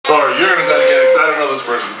know this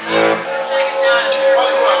person.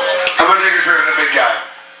 I'm gonna take a picture of the big guy.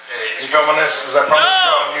 You filming this? As I promised to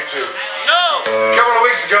go on YouTube. No! A couple of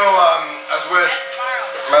weeks ago, I was with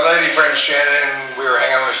my lady friend Shannon. We were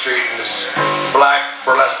hanging on the street, and this black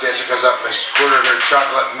burlesque dancer comes up and squirted her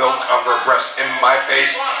chocolate milk on her breast in my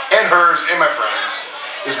face, and hers, and my friends.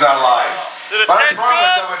 It's not a lie. But I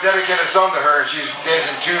promised I would dedicate a song to her, and she's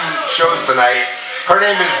dancing 2 shows tonight. Her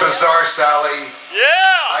name is Bizarre Sally.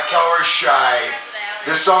 Yeah! I call her Shy.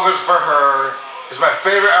 This song is for her. It's my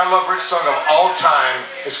favorite I Love Rich song of all time.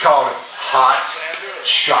 It's called Hot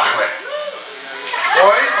Chocolate.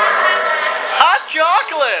 Boys? Hot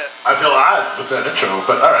chocolate! I feel odd with that intro,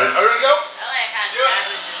 but alright. Are we ready to go?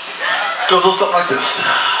 Goes a little something like this.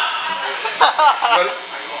 Ready?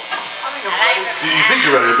 Do you think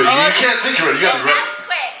you're ready? But you can't think you're ready. You gotta be ready. That's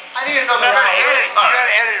quick. I need another round. You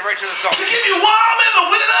gotta edit it right to the song. To keep you warm in the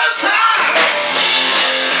winter time.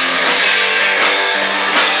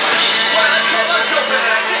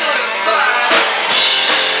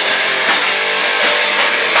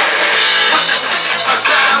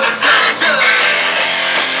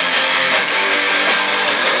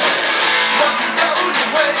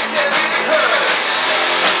 Yeah.